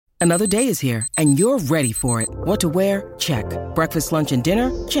Another day is here, and you're ready for it. What to wear? Check. Breakfast, lunch, and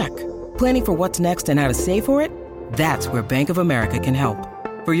dinner? Check. Planning for what's next and how to save for it? That's where Bank of America can help.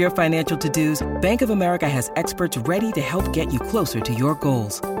 For your financial to-dos, Bank of America has experts ready to help get you closer to your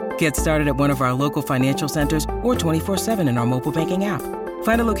goals. Get started at one of our local financial centers or 24/7 in our mobile banking app.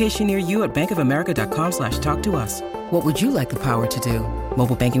 Find a location near you at bankofamerica.com/talktous. What would you like the power to do?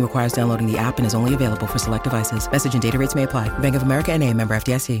 Mobile banking requires downloading the app and is only available for select devices. Message and data rates may apply. Bank of America N.A., member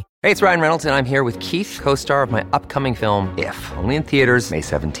FDIC. Hey, it's Ryan Reynolds, and I'm here with Keith, co-star of my upcoming film, If, only in theaters May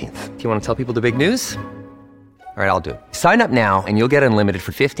 17th. Do you want to tell people the big news? All right, I'll do it. Sign up now and you'll get unlimited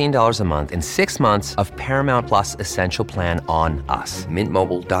for $15 a month and 6 months of Paramount Plus Essential Plan on us.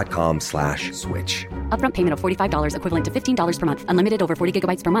 MintMobile.com/switch. Upfront payment of $45 equivalent to $15 per month. Unlimited over 40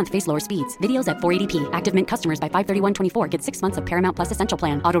 gigabytes per month. Face lower speeds. Videos at 480p. Active Mint customers by 531.24 get 6 months of Paramount Plus Essential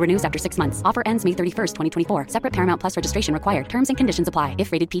Plan. Auto renews after 6 months. Offer ends May 31st, 2024. Separate Paramount Plus registration required. Terms and conditions apply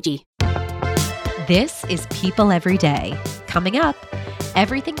if rated PG. This is People Every Day. Coming up,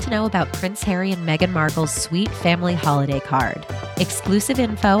 everything to know about Prince Harry and Meghan Markle's sweet family holiday card. Exclusive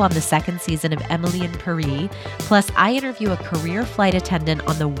info on the second season of Emily in Paris. Plus, I interview a career flight attendant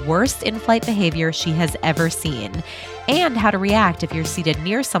on the worst in-flight behavior she has ever seen, and how to react if you're seated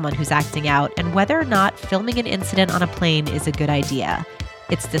near someone who's acting out, and whether or not filming an incident on a plane is a good idea.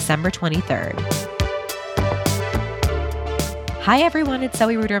 It's December 23rd. Hi everyone, it's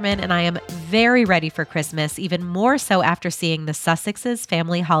Zoe Ruderman, and I am very ready for Christmas, even more so after seeing the Sussex's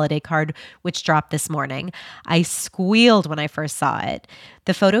family holiday card, which dropped this morning. I squealed when I first saw it.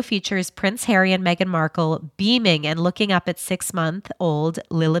 The photo features Prince Harry and Meghan Markle beaming and looking up at 6-month-old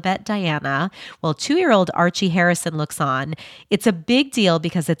Lilibet Diana, while 2-year-old Archie Harrison looks on. It's a big deal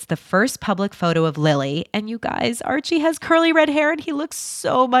because it's the first public photo of Lily, and you guys, Archie has curly red hair and he looks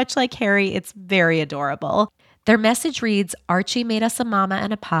so much like Harry. It's very adorable. Their message reads, Archie made us a mama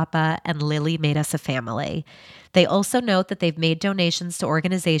and a papa, and Lily made us a family. They also note that they've made donations to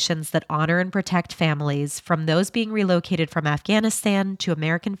organizations that honor and protect families, from those being relocated from Afghanistan to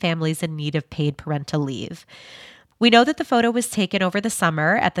American families in need of paid parental leave. We know that the photo was taken over the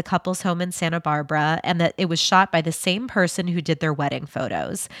summer at the couple's home in Santa Barbara, and that it was shot by the same person who did their wedding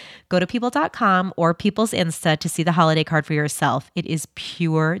photos. Go to people.com or People's Insta to see the holiday card for yourself. It is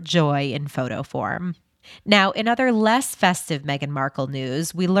pure joy in photo form. Now, in other less festive Meghan Markle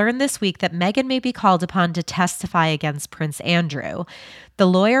news, we learned this week that Meghan may be called upon to testify against Prince Andrew. The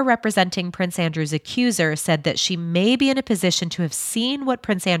lawyer representing Prince Andrew's accuser said that she may be in a position to have seen what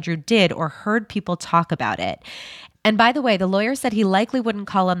Prince Andrew did or heard people talk about it. And by the way, the lawyer said he likely wouldn't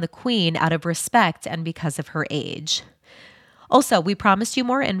call on the Queen out of respect and because of her age. Also, we promised you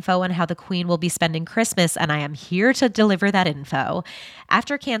more info on how the Queen will be spending Christmas, and I am here to deliver that info.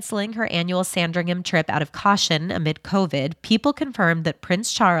 After canceling her annual Sandringham trip out of caution amid COVID, People confirmed that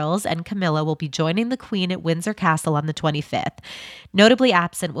Prince Charles and Camilla will be joining the Queen at Windsor Castle on the 25th. Notably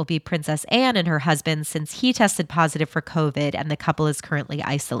absent will be Princess Anne and her husband, since he tested positive for COVID and the couple is currently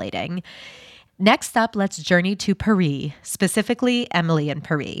isolating. Next up, let's journey to Paris, specifically Emily in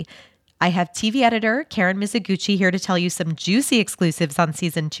Paris. I have TV editor Karen Mizuguchi here to tell you some juicy exclusives on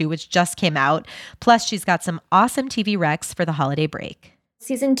season 2, which just came out. Plus, she's got some awesome TV recs for the holiday break.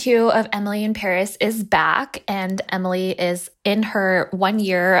 Season 2 of Emily in Paris is back, and Emily is in her 1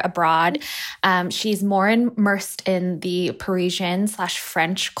 year abroad. She's more immersed in the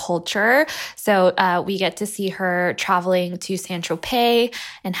Parisian/French culture. So we get to see her traveling to Saint-Tropez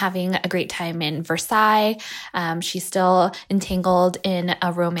and having a great time in Versailles. She's still entangled in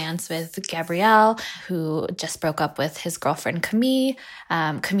a romance with Gabriel, who just broke up with his girlfriend Camille.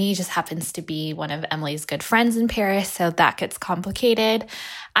 Camille just happens to be one of Emily's good friends in Paris, so that gets complicated.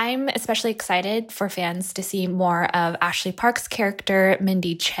 I'm especially excited for fans to see more of Ashley Park's character,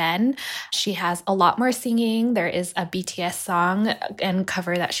 Mindy Chen. She has a lot more singing. There is a BTS song and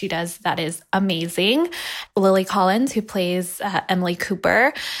cover that she does that is amazing. Lily Collins, who plays Emily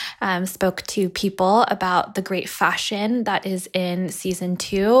Cooper, spoke to People about the great fashion that is in season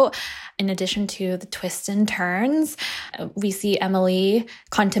 2. In addition to the twists and turns, we see Emily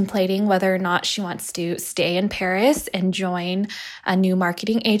contemplating whether or not she wants to stay in Paris and join a new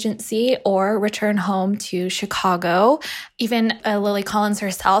marketing agency or return home to Chicago. Even Lily Collins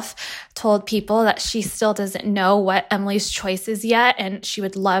herself told People that she still doesn't know what Emily's choice is yet, and she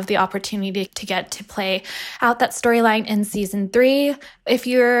would love the opportunity to get to play out that storyline in season 3. If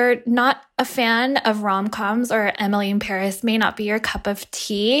you're not a fan of rom-coms, or Emily in Paris may not be your cup of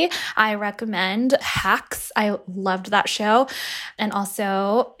tea, I recommend Hacks. I loved that show. And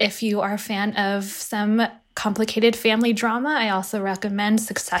also, if you are a fan of some complicated family drama, I also recommend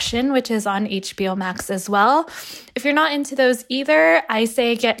Succession, which is on HBO Max as well. If you're not into those either, I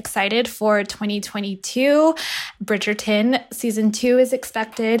say get excited for 2022. Bridgerton season 2 is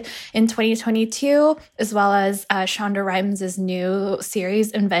expected in 2022, as well as Shonda Rhimes' new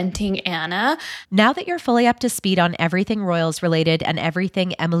series, Inventing Anna. Now that you're fully up to speed on everything Royals related and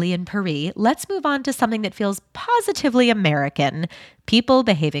everything Emily in Paris, let's move on to something that feels positively American: people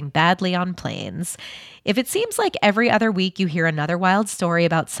behaving badly on planes. If it seems like every other week you hear another wild story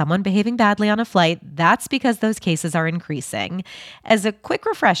about someone behaving badly on a flight, that's because those cases are increasing. As a quick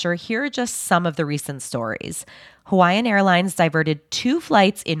refresher, here are just some of the recent stories. Hawaiian Airlines diverted 2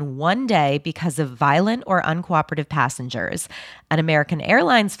 flights in one day because of violent or uncooperative passengers. An American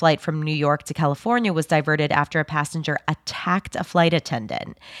Airlines flight from New York to California was diverted after a passenger attacked a flight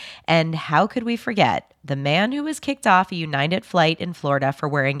attendant. And how could we forget the man who was kicked off a United flight in Florida for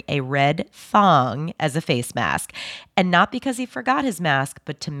wearing a red thong as a face mask? And not because he forgot his mask,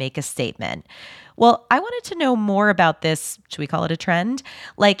 but to make a statement. Well, I wanted to know more about this, should we call it a trend?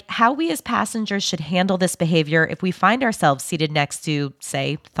 Like how we as passengers should handle this behavior if we find ourselves seated next to,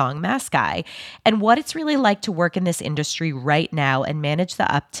 say, thong mask guy, and what it's really like to work in this industry right now and manage the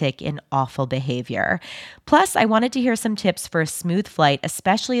uptick in awful behavior. Plus, I wanted to hear some tips for a smooth flight,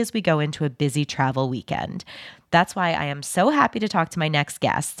 especially as we go into a busy travel weekend. That's why I am so happy to talk to my next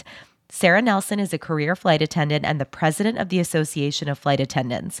guest. Sarah Nelson is a career flight attendant and the president of the Association of Flight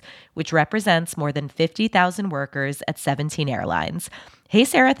Attendants, which represents more than 50,000 workers at 17 airlines. Hey,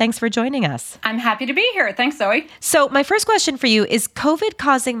 Sarah, thanks for joining us. I'm happy to be here. Thanks, Zoe. So my first question for you is COVID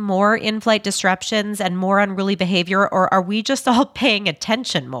causing more in-flight disruptions and more unruly behavior, or are we just all paying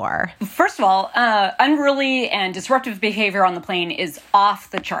attention more? First of all, unruly and disruptive behavior on the plane is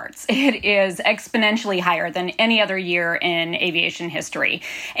off the charts. It is exponentially higher than any other year in aviation history.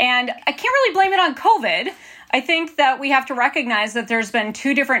 And I can't really blame it on COVID. I think that we have to recognize that there's been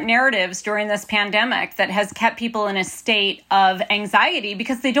 2 different narratives during this pandemic that has kept people in a state of anxiety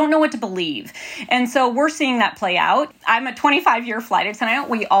because they don't know what to believe. And so we're seeing that play out. I'm a 25-year flight attendant.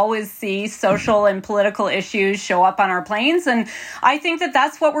 We always see social and political issues show up on our planes. And I think that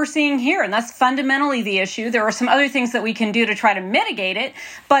that's what we're seeing here. And that's fundamentally the issue. There are some other things that we can do to try to mitigate it,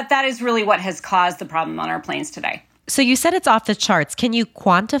 but that is really what has caused the problem on our planes today. So you said it's off the charts. Can you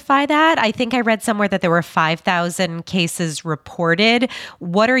quantify that? I think I read somewhere that there were 5,000 cases reported.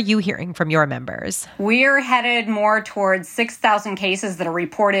 What are you hearing from your members? We're headed more towards 6,000 cases that are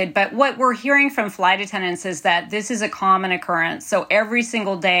reported. But what we're hearing from flight attendants is that this is a common occurrence. So every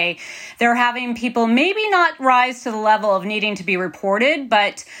single day, they're having people maybe not rise to the level of needing to be reported,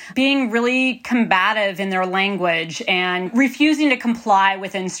 but being really combative in their language and refusing to comply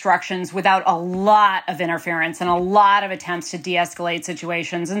with instructions without a lot of interference and a lot of attempts to de-escalate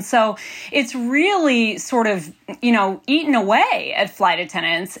situations. And so it's really sort of, eaten away at flight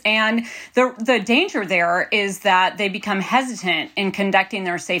attendants. And the danger there is that they become hesitant in conducting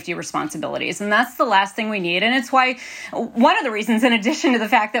their safety responsibilities. And that's the last thing we need. And it's why one of the reasons, in addition to the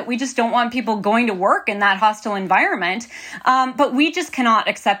fact that we just don't want people going to work in that hostile environment, but we just cannot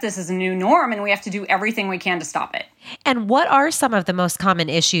accept this as a new norm, and we have to do everything we can to stop it. And what are some of the most common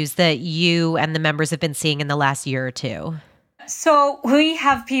issues that you and the members have been seeing in the last year or two? So we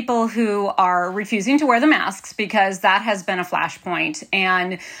have people who are refusing to wear the masks because that has been a flashpoint.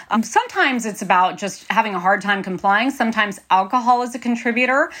 And sometimes it's about just having a hard time complying. Sometimes alcohol is a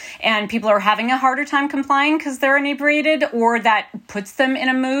contributor and people are having a harder time complying because they're inebriated, or that puts them in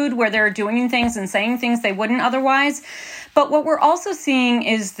a mood where they're doing things and saying things they wouldn't otherwise. But what we're also seeing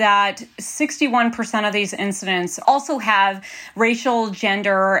is that 61% of these incidents also have racial,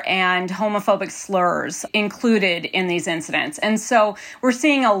 gender, and homophobic slurs included in these incidents. And so we're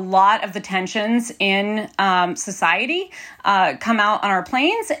seeing a lot of the tensions in society come out on our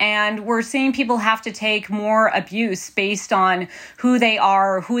planes, and we're seeing people have to take more abuse based on who they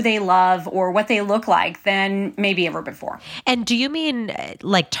are, who they love, or what they look like than maybe ever before. And do you mean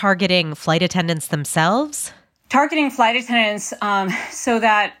like targeting flight attendants themselves? Targeting flight attendants so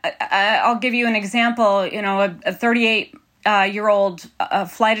that I'll give you an example, a 38-year-old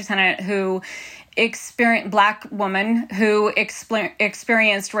flight attendant who Black woman who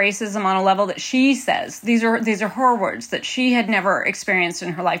experienced racism on a level that she says, these are her words, that she had never experienced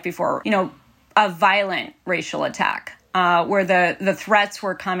in her life before, a violent racial attack. where the threats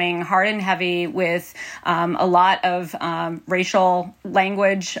were coming hard and heavy with a lot of racial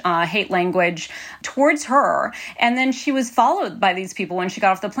language, hate language towards her. And then she was followed by these people when she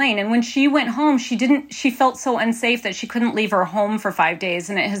got off the plane. And when she went home, she felt so unsafe that she couldn't leave her home for 5 days.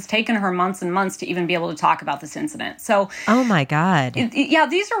 And it has taken her months and months to even be able to talk about this incident. So, oh my God. Yeah,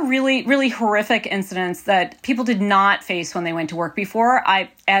 these are really, really horrific incidents that people did not face when they went to work before.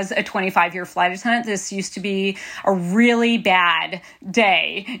 As a 25-year flight attendant, this used to be a really bad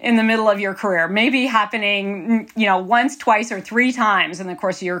day in the middle of your career, maybe happening, once, twice, or 3 times in the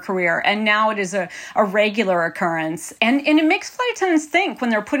course of your career. And now it is a regular occurrence. And it makes flight attendants think when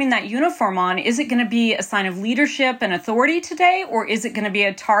they're putting that uniform on, is it going to be a sign of leadership and authority today, or is it going to be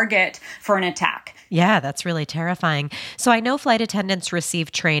a target for an attack? Yeah, that's really terrifying. So I know flight attendants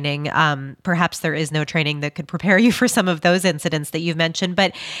receive training. Perhaps there is no training that could prepare you for some of those incidents that you've mentioned.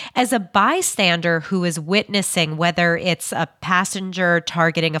 But as a bystander who is witnessing, whether it's a passenger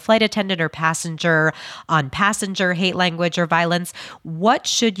targeting a flight attendant or passenger on passenger hate language or violence, what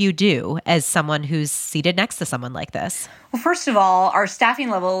should you do as someone who's seated next to someone like this? Well, first of all, our staffing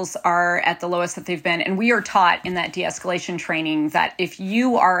levels are at the lowest that they've been. And we are taught in that de-escalation training that if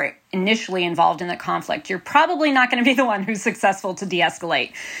you are initially involved in the conflict, you're probably not going to be the one who's successful to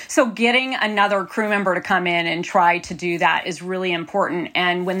de-escalate. So getting another crew member to come in and try to do that is really important.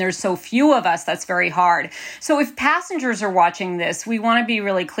 And when there's so few of us, that's very hard. So if passengers are watching this, we want to be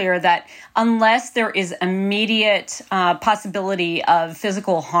really clear that unless there is immediate possibility of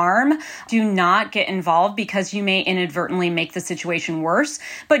physical harm, do not get involved because you may inadvertently make the situation worse.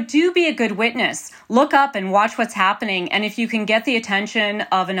 But do be a good witness. Look up and watch what's happening. And if you can get the attention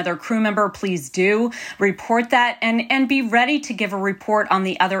of another crew member, please do report that and be ready to give a report on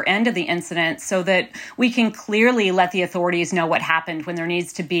the other end of the incident so that we can clearly let the authorities know what happened when there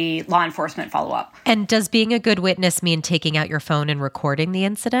needs to be law enforcement follow-up. And does being a good witness mean taking out your phone and recording the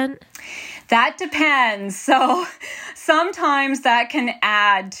incident? That depends. So sometimes that can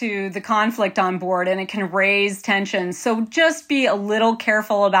add to the conflict on board and it can raise tension. So just be a little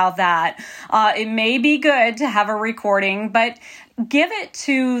careful about that. It may be good to have a recording, but give it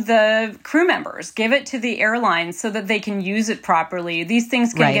to the crew members, give it to the airlines so that they can use it properly. These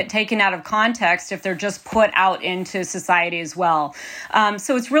things can get taken out of context if they're just put out into society as well.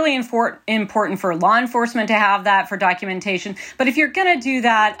 So it's really important for law enforcement to have that for documentation. But if you're going to do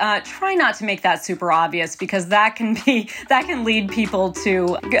that, try not to make that super obvious because that can lead people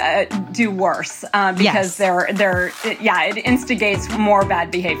to do worse because it instigates more bad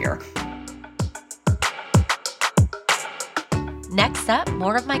behavior. Next up,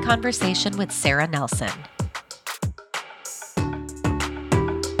 more of my conversation with Sarah Nelson.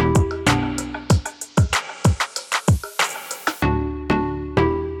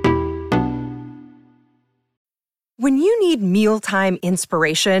 When you need mealtime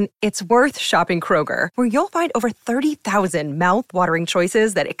inspiration, it's worth shopping Kroger, where you'll find over 30,000 mouth-watering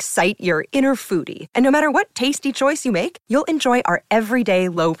choices that excite your inner foodie. And no matter what tasty choice you make, you'll enjoy our everyday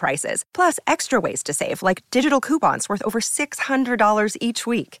low prices, plus extra ways to save, like digital coupons worth over $600 each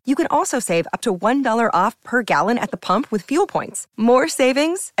week. You can also save up to $1 off per gallon at the pump with fuel points. More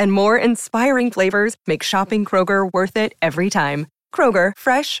savings and more inspiring flavors make shopping Kroger worth it every time. Kroger,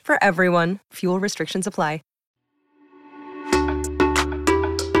 fresh for everyone. Fuel restrictions apply.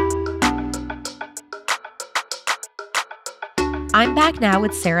 I'm back now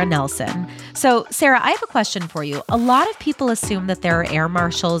with Sarah Nelson. So, Sarah, I have a question for you. A lot of people assume that there are air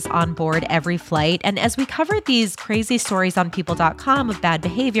marshals on board every flight. And as we covered these crazy stories on people.com of bad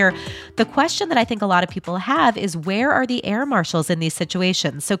behavior, the question that I think a lot of people have is, where are the air marshals in these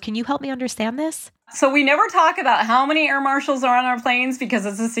situations? So can you help me understand this? So we never talk about how many air marshals are on our planes because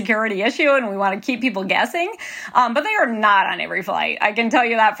it's a security issue and we want to keep people guessing. But they are not on every flight. I can tell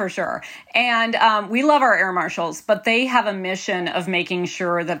you that for sure. And we love our air marshals, but they have a mission of making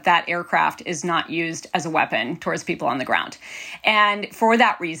sure that that aircraft is not used as a weapon towards people on the ground. And for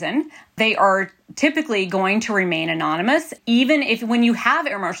that reason, they are typically going to remain anonymous. Even if when you have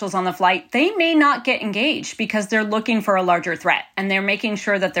air marshals on the flight, they may not get engaged because they're looking for a larger threat. And they're making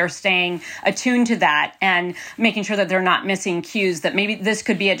sure that they're staying attuned to that and making sure that they're not missing cues that maybe this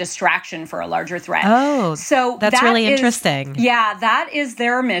could be a distraction for a larger threat. Oh, so that's really interesting. Yeah, that is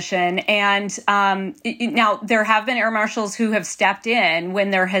their mission. And now there have been air marshals who have stepped in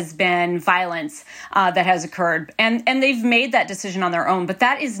when there has been violence that has occurred. And they've made that decision on their own. But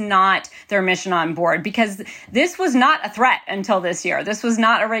that is not their mission on board because this was not a threat until this year. This was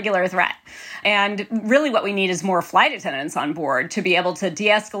not a regular threat. And really what we need is more flight attendants on board to be able to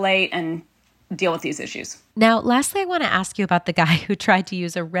de-escalate and deal with these issues. Now, lastly, I want to ask you about the guy who tried to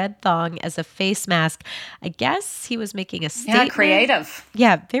use a red thong as a face mask. I guess he was making a statement. Yeah, creative.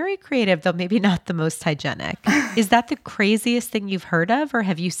 Yeah, very creative, though maybe not the most hygienic. Is that the craziest thing you've heard of, or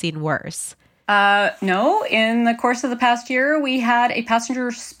have you seen worse? No. In the course of the past year, we had a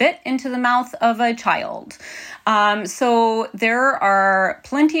passenger spit into the mouth of a child. So there are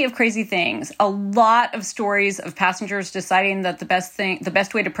plenty of crazy things. A lot of stories of passengers deciding that the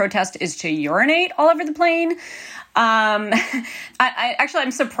best way to protest is to urinate all over the plane. I'm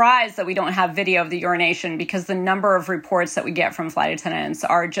surprised that we don't have video of the urination, because the number of reports that we get from flight attendants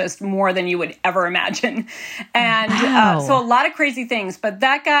are just more than you would ever imagine. And so a lot of crazy things. But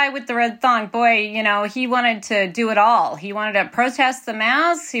that guy with the red thong, boy, he wanted to do it all. He wanted to protest the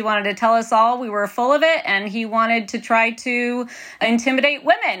masks. He wanted to tell us all we were full of it. And he wanted to try to intimidate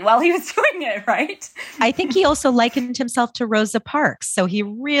women while he was doing it, right? I think he also likened himself to Rosa Parks. So he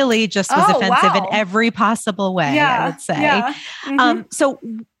really just was offensive in every possible way. Yeah, I would say. Yeah. Mm-hmm. So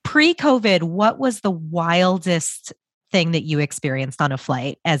pre-COVID, what was the wildest thing that you experienced on a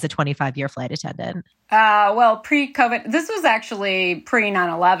flight as a 25-year flight attendant? Well, pre-COVID, this was actually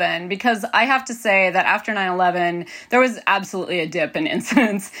pre-9/11, because I have to say that after 9/11, there was absolutely a dip in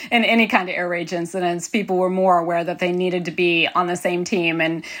incidents, in any kind of air rage incidents. People were more aware that they needed to be on the same team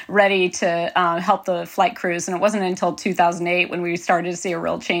and ready to help the flight crews. And it wasn't until 2008 when we started to see a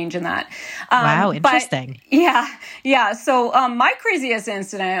real change in that. Wow, interesting. Yeah. So my craziest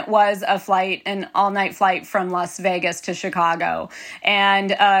incident was an all-night flight from Las Vegas to Chicago.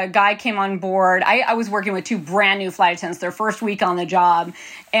 And a guy came on board. I was working with two brand new flight attendants, their first week on the job.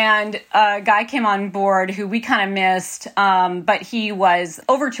 And a guy came on board who we kind of missed, but he was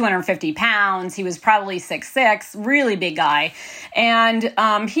over 250 pounds. He was probably 6'6", really big guy. And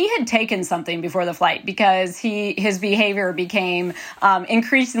he had taken something before the flight, because his behavior became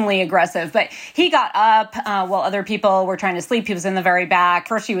increasingly aggressive. But he got up while other people were trying to sleep. He was in the very back.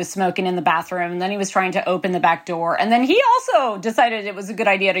 First, he was smoking in the bathroom. And then he was trying to open the back door. And then he also decided it was a good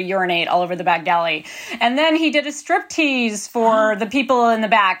idea to urinate all over the back galley. And then he did a striptease for the people in the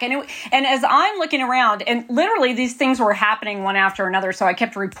back. And as I'm looking around, and literally these things were happening one after another, so I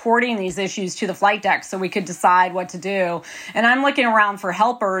kept reporting these issues to the flight deck so we could decide what to do. And I'm looking around for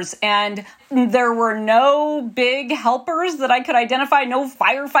helpers, and there were no big helpers that I could identify, no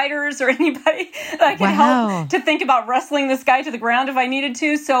firefighters or anybody that I could help to think about wrestling this guy to the ground if I needed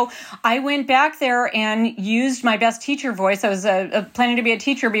to. So I went back there and used my best teacher voice. I was planning to be a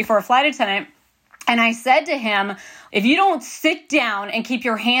teacher before a flight attendant. And I said to him, if you don't sit down and keep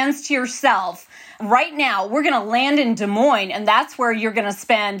your hands to yourself, right now, we're going to land in Des Moines, and that's where you're going to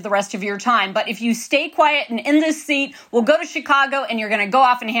spend the rest of your time. But if you stay quiet and in this seat, we'll go to Chicago, and you're going to go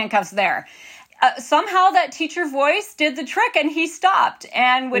off in handcuffs there. Somehow that teacher voice did the trick, and he stopped.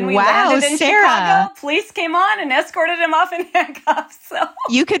 And when we landed in Chicago, police came on and escorted him off in handcuffs. So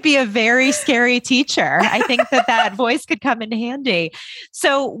you could be a very scary teacher. I think that voice could come in handy.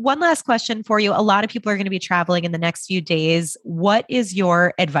 So one last question for you. A lot of people are going to be traveling in the next few days. What is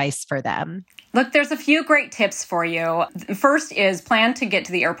your advice for them? Look, there's a few great tips for you. First is plan to get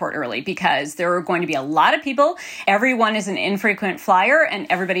to the airport early, because there are going to be a lot of people. Everyone is an infrequent flyer, and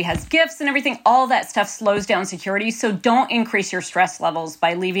everybody has gifts and everything. All that stuff slows down security. So don't increase your stress levels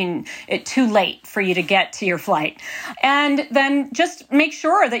by leaving it too late for you to get to your flight. And then just make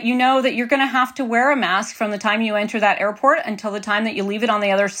sure that you know that you're going to have to wear a mask from the time you enter that airport until the time that you leave it on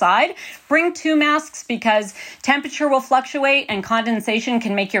the other side. Bring 2 masks, because temperature will fluctuate and condensation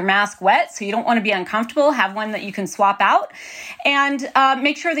can make your mask wet. So you don't want to be uncomfortable. Have one that you can swap out. And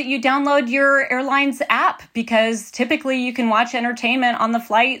make sure that you download your airline's app, because typically you can watch entertainment on the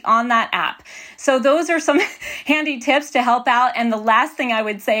flight on that app. So those are some handy tips to help out. And the last thing I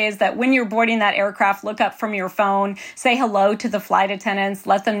would say is that when you're boarding that aircraft, look up from your phone, say hello to the flight attendants,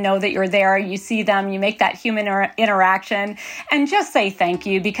 let them know that you're there, you see them, you make that human interaction, and just say thank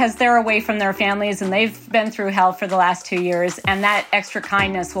you, because they're away from their families and they've been through hell for the last 2 years. And that extra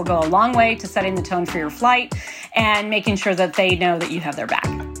kindness will go a long way to setting the tone for your flight and making sure that they know that you have their back.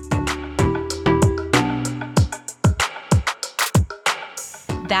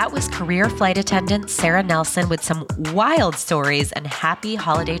 That was career flight attendant Sarah Nelson with some wild stories and happy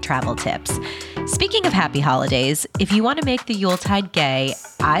holiday travel tips. Speaking of happy holidays, if you want to make the Yuletide gay,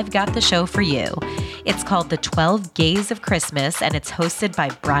 I've got the show for you. It's called The 12 Gays of Christmas, and it's hosted by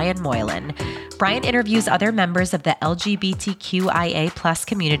Brian Moylan. Brian interviews other members of the LGBTQIA+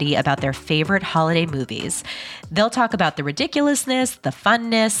 community about their favorite holiday movies. They'll talk about the ridiculousness, the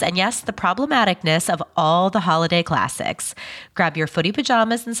funness, and yes, the problematicness of all the holiday classics. Grab your footy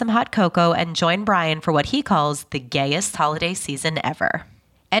pajamas and some hot cocoa and join Brian for what he calls the gayest holiday season ever.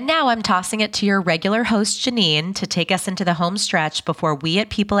 And now I'm tossing it to your regular host, Janine, to take us into the home stretch before we at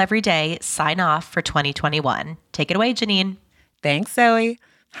People Every Day sign off for 2021. Take it away, Janine. Thanks, Zoe.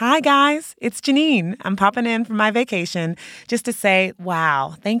 Hi, guys. It's Janine. I'm popping in from my vacation just to say,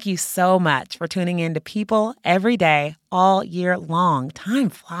 wow, thank you so much for tuning in to People Every Day all year long. Time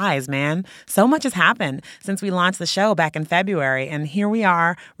flies, man. So much has happened since we launched the show back in February, and here we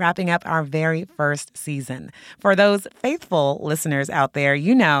are wrapping up our very first season. For those faithful listeners out there,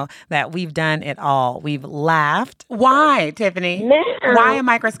 you know that we've done it all. We've laughed. Why, Tiffany? Now, why a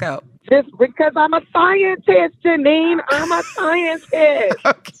microscope? Just because I'm a scientist, Janine. I'm a scientist.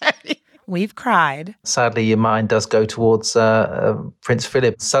 Okay. We've cried. Sadly, your mind does go towards Prince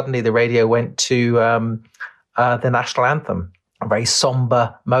Philip. Suddenly, the radio went to the national anthem, a very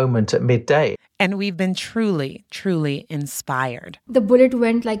somber moment at midday. And we've been truly, truly inspired. The bullet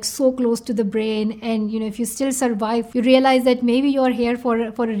went like so close to the brain. And, if you still survive, you realize that maybe you're here for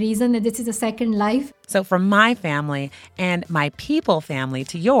a reason, that this is a second life. So from my family and my People family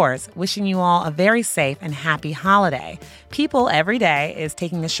to yours, wishing you all a very safe and happy holiday. People Every Day is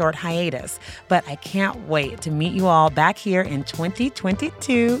taking a short hiatus, but I can't wait to meet you all back here in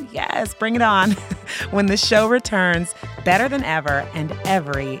 2022. Yes, bring it on. When the show returns better than ever and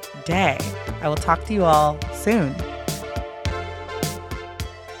every day. I will talk to you all soon.